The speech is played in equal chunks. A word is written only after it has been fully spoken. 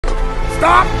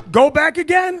Stop. Go back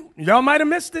again. Y'all might have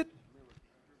missed it.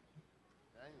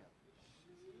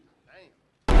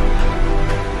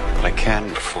 I can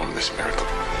perform this miracle.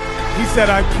 He said,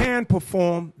 I can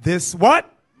perform this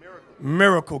what?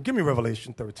 Miracle. Give me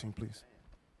Revelation 13, please.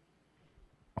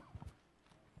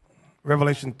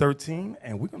 Revelation 13,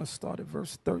 and we're going to start at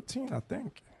verse 13, I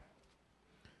think.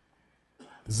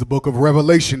 This is the book of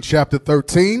Revelation, chapter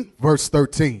 13, verse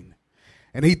 13.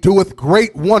 And he doeth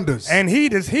great wonders. And he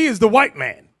is the white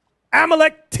man.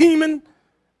 Amalek, Teman.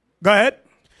 Go ahead.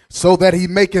 So that he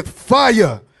maketh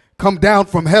fire come down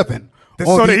from heaven.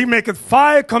 So that he maketh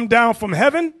fire come down from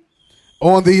heaven.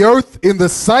 On the earth in the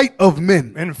sight of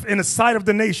men. In the sight of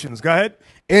the nations. Go ahead.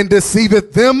 And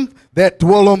deceiveth them that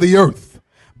dwell on the earth.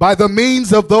 By the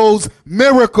means of those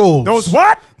miracles. Those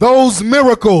what? Those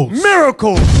miracles.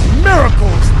 Miracles.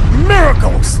 Miracles.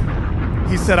 Miracles.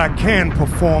 He said, I can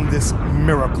perform this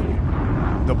miracle.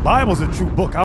 The Bible's a true book.